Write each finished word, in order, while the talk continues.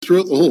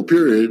throughout the whole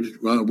period,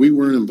 we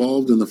weren't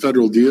involved in the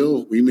federal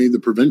deal. We made the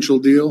provincial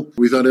deal.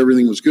 We thought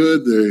everything was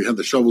good. They had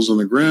the shovels on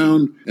the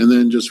ground. And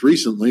then just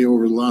recently,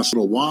 over the last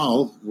little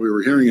while, we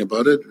were hearing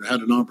about it,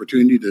 had an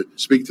opportunity to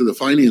speak to the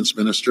finance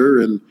minister.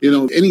 And,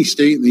 any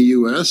state in the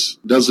U.S.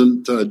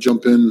 doesn't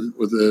jump in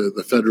with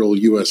the federal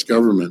U.S.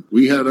 government.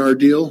 We had our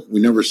deal. We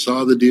never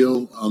saw the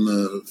deal on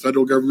the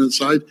federal government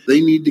side.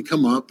 They need to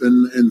come up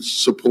and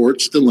support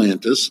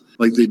Stellantis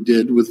like they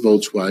did with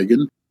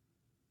Volkswagen.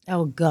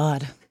 Oh,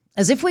 God.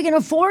 As if we can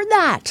afford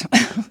that.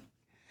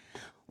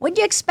 What'd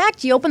you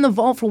expect? You open the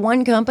vault for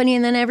one company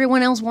and then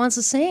everyone else wants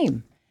the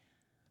same.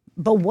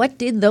 But what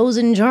did those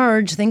in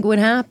charge think would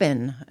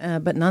happen?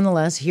 But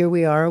nonetheless, here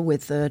we are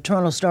with the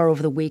Toronto Star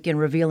over the weekend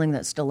revealing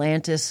that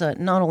Stellantis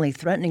not only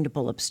threatening to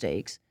pull up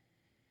stakes,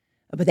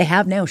 but they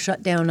have now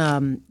shut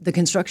down the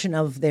construction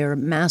of their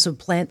massive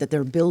plant that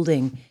they're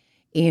building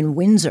in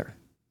Windsor.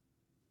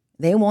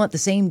 They want the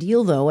same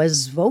deal, though,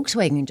 as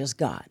Volkswagen just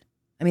got.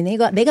 I mean, they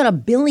got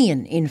 $1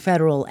 billion in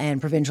federal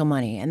and provincial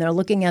money, and they're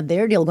looking at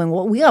their deal going,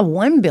 well, we got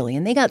 $1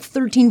 billion. They got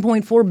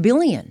 $13.4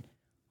 billion.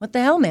 What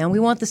the hell, man? We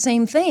want the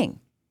same thing.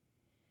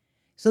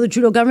 So the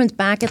Trudeau government's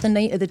back at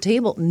the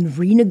table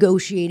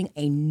renegotiating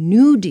a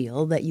new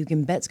deal that you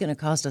can bet's going to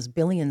cost us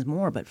billions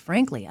more. But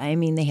frankly, I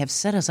mean, they have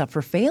set us up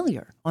for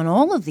failure on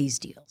all of these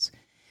deals.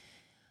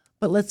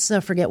 But let's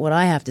forget what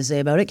I have to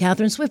say about it.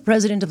 Catherine Swift,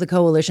 president of the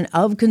Coalition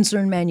of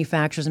Concerned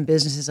Manufacturers and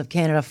Businesses of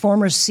Canada,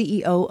 former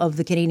CEO of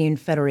the Canadian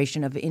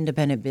Federation of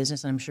Independent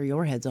Business. I'm sure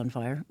your head's on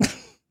fire.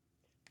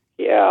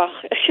 Yeah.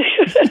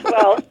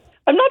 Well,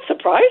 I'm not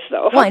surprised,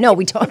 though. Well, I know.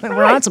 We're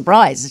not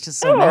surprised. It's just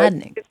so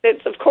maddening.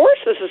 It's of course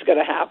this is going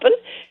to happen.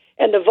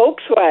 And the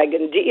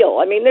Volkswagen deal,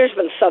 I mean, there's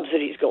been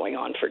subsidies going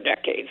on for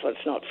decades.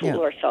 Let's not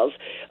fool ourselves,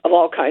 of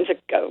all kinds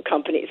of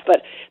companies.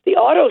 But the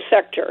auto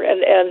sector,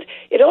 and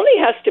it only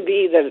has to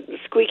be the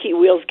squeaky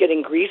wheels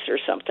getting grease or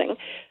something,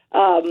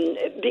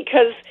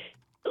 because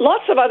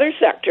lots of other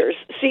sectors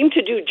seem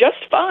to do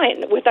just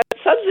fine without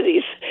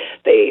subsidies.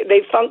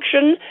 They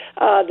function,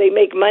 they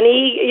make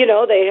money,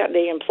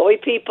 they employ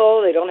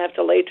people, they don't have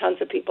to lay tons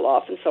of people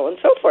off, and so on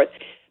and so forth.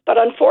 But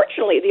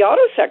unfortunately, the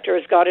auto sector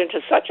has got into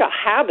such a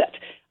habit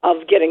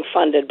of getting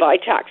funded by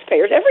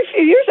taxpayers. Every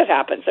few years it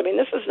happens. I mean,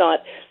 this is not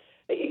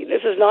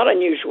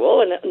unusual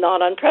and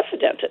not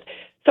unprecedented.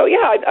 So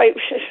yeah,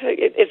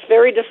 it's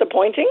very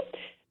disappointing.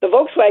 The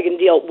Volkswagen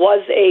deal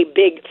was a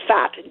big,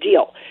 fat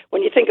deal.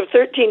 When you think of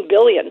 $13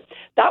 billion,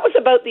 that was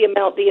about the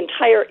amount the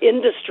entire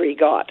industry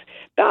got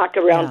back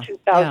around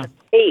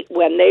 2008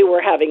 when they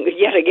were having,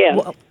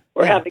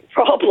 having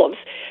problems.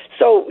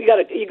 So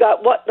you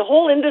got what the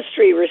whole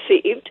industry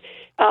received,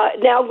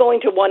 now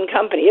going to one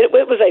company. It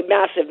was a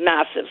massive,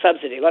 massive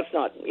subsidy. Let's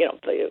not,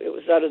 it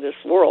was out of this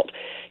world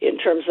in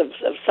terms of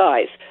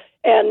size.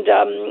 And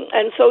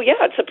so,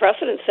 it's a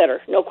precedent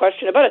setter, no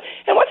question about it.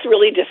 And what's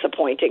really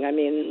disappointing, I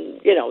mean,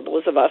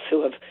 those of us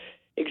who have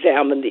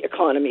examined the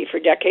economy for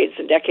decades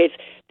and decades,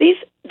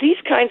 these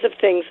kinds of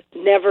things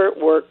never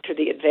work to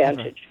the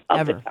advantage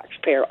of the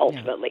taxpayer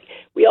ultimately. Yeah.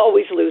 We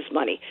always lose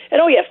money. And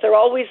they're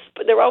always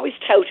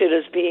touted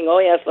as being,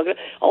 look at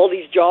all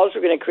these jobs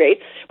we're going to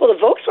create. Well, the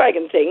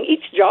Volkswagen thing,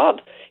 each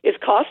job is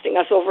costing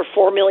us over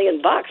 $4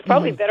 million.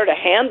 Probably better to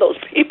hand those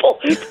people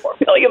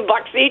 $4 million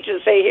each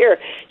and say, here,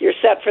 you're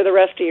set for the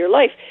rest of your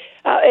life.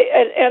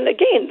 And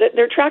again,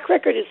 their track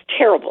record is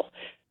terrible.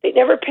 They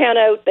never pan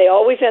out. They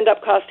always end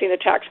up costing the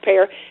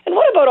taxpayer. And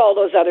what about all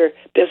those other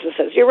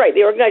businesses? You're right.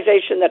 The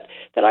organization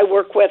that I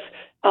work with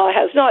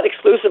has not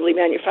exclusively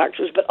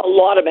manufacturers, but a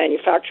lot of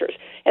manufacturers.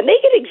 And they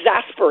get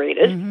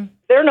exasperated. Mm-hmm.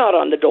 They're not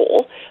on the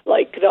dole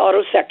like the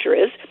auto sector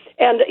is.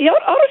 And the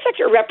auto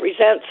sector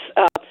represents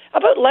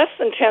about less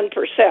than 10%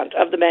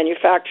 of the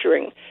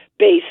manufacturing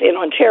base in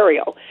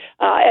Ontario.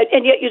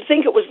 And yet you'd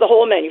think it was the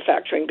whole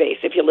manufacturing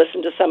base if you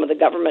listen to some of the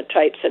government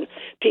types and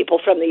people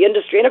from the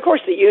industry. And, of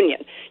course, the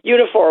union.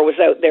 Unifor was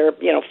out there,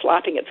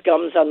 flapping its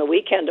gums on the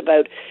weekend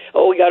about,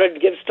 we got to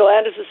give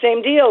Stellantis the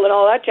same deal and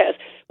all that jazz.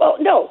 Well,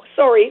 no,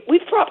 sorry.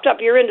 We've propped up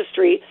your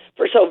industry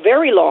for so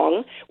very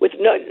long with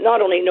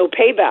not only no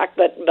payback,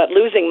 but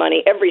losing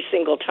money every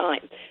single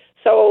time.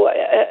 So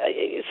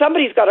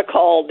somebody's got to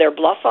call their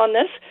bluff on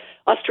this.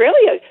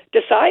 Australia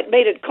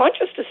made a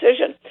conscious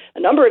decision a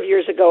number of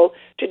years ago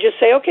to just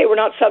say, okay, we're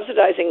not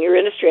subsidizing your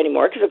industry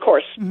anymore, because of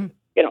course,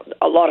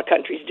 a lot of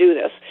countries do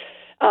this,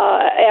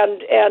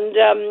 and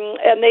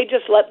they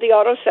just let the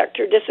auto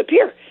sector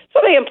disappear. So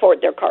they import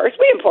their cars.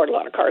 We import a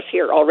lot of cars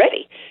here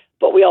already,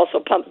 but we also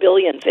pump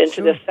billions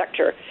into this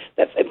sector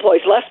that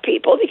employs less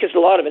people because a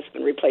lot of it's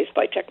been replaced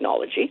by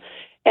technology,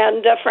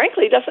 and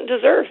frankly,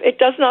 it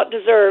does not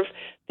deserve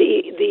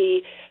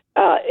the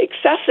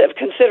excessive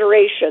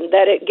consideration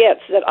that it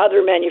gets that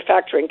other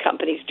manufacturing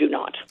companies do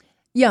not.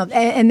 Yeah,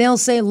 and they'll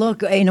say,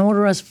 look, in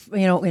order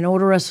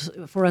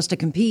for us to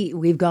compete,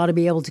 we've got to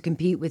be able to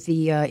compete with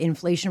the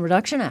Inflation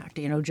Reduction Act.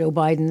 Joe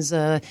Biden's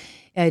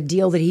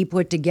deal that he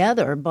put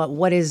together. But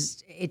what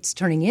it's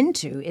turning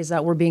into is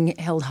that we're being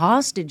held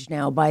hostage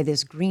now by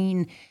this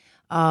green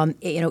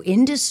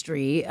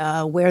industry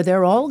where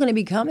they're all going to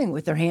be coming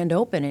with their hand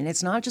open, and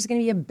it's not just going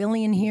to be $1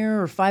 billion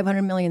here or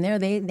 $500 million there.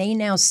 They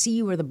now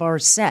see where the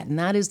bar's set, and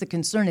that is the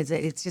concern.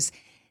 It's just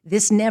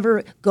this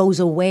never goes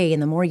away,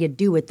 and the more you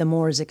do it, the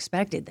more is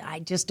expected. I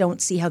just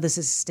don't see how this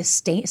is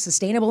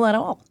sustainable at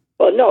all.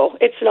 Well, no,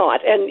 it's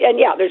not. And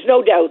yeah, there's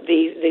no doubt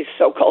the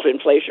so-called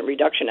Inflation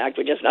Reduction Act,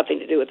 which has nothing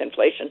to do with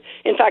inflation.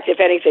 In fact, if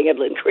anything,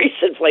 it'll increase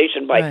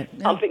inflation by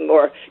pumping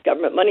more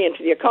government money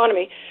into the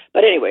economy.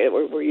 But anyway,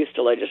 we're used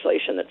to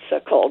legislation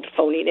that's called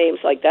phony names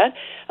like that.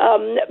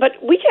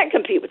 But we can't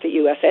compete with the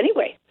U.S.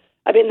 anyway.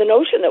 I mean, the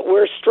notion that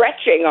we're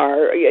stretching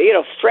our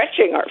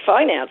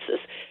finances,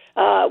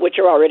 which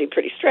are already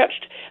pretty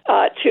stretched,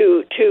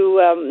 to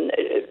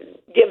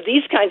give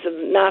these kinds of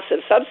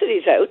massive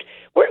subsidies out,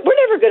 we're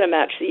never going to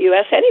match the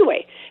U.S.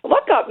 anyway. And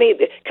what got me,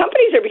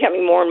 companies are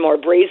becoming more and more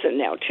brazen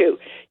now, too.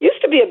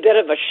 Used to be a bit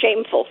of a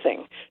shameful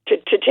thing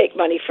to take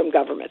money from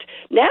government.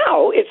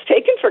 Now it's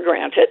taken for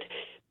granted.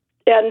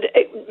 And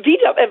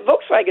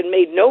Volkswagen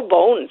made no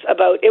bones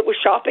about it was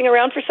shopping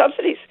around for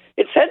subsidies.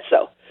 It said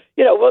so.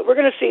 We're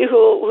going to see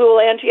who will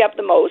ante up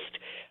the most.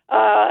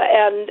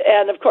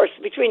 And of course,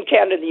 between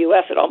Canada and the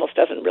U.S., it almost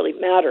doesn't really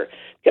matter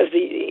because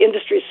the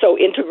industry is so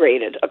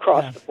integrated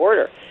across the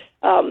border.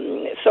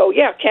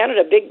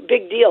 Canada,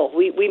 big deal.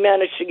 We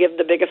managed to give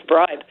the biggest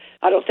bribe.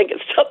 I don't think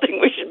it's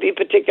something we should be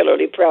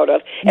particularly proud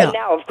of. No. And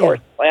now, of course,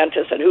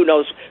 Stellantis and who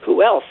knows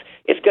who else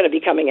is going to be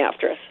coming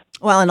after us.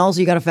 Well, and also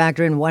you got to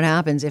factor in what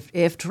happens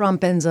if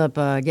Trump ends up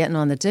getting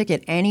on the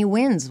ticket and he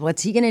wins.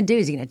 What's he going to do?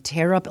 Is he going to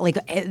tear up?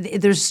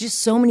 There's just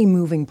so many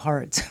moving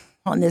parts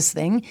on this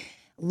thing.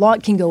 A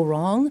lot can go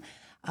wrong.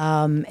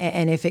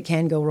 And if it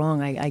can go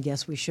wrong, I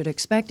guess we should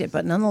expect it.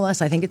 But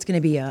nonetheless, I think it's going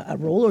to be a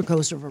roller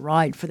coaster of a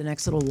ride for the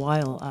next little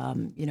while,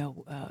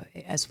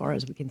 as far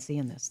as we can see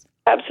in this.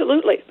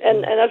 Absolutely.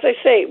 And as I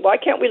say, why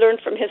can't we learn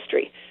from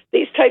history?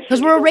 These types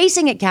because we're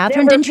erasing it,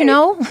 Catherine. Didn't you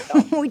know?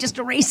 We just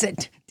erase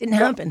it. Didn't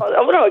happen.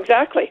 Oh, no,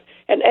 exactly.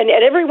 And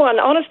everyone,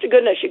 honest to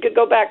goodness, you could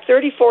go back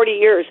 30, 40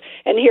 years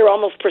and hear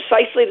almost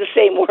precisely the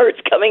same words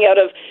coming out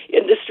of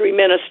industry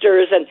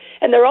ministers.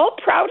 And they're all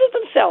proud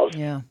of themselves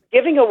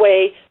giving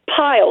away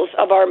piles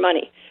of our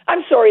money.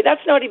 I'm sorry,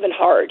 that's not even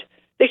hard.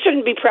 They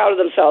shouldn't be proud of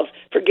themselves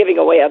for giving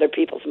away other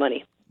people's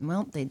money.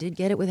 Well, they did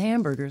get it with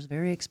hamburgers,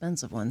 very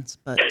expensive ones.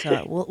 But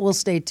we'll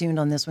stay tuned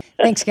on this one.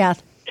 Thanks,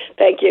 Kath.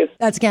 Thank you.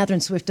 That's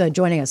Catherine Swift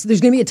joining us.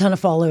 There's going to be a ton of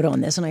fallout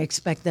on this, and I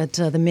expect that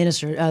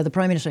the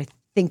Prime Minister, I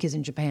think, is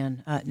in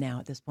Japan now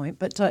at this point.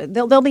 But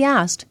they'll be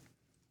asked,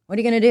 what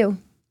are you going to do?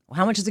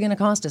 How much is it going to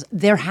cost us?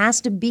 There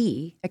has to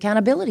be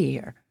accountability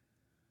here.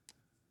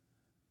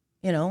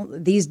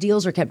 These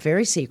deals are kept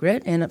very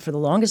secret, and for the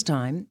longest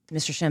time,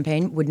 Mr.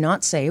 Champagne would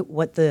not say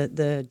what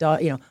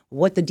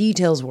what the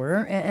details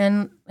were,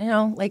 and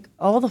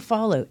all the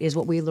fallout is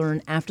what we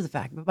learn after the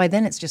fact. But by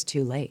then, it's just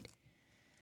too late.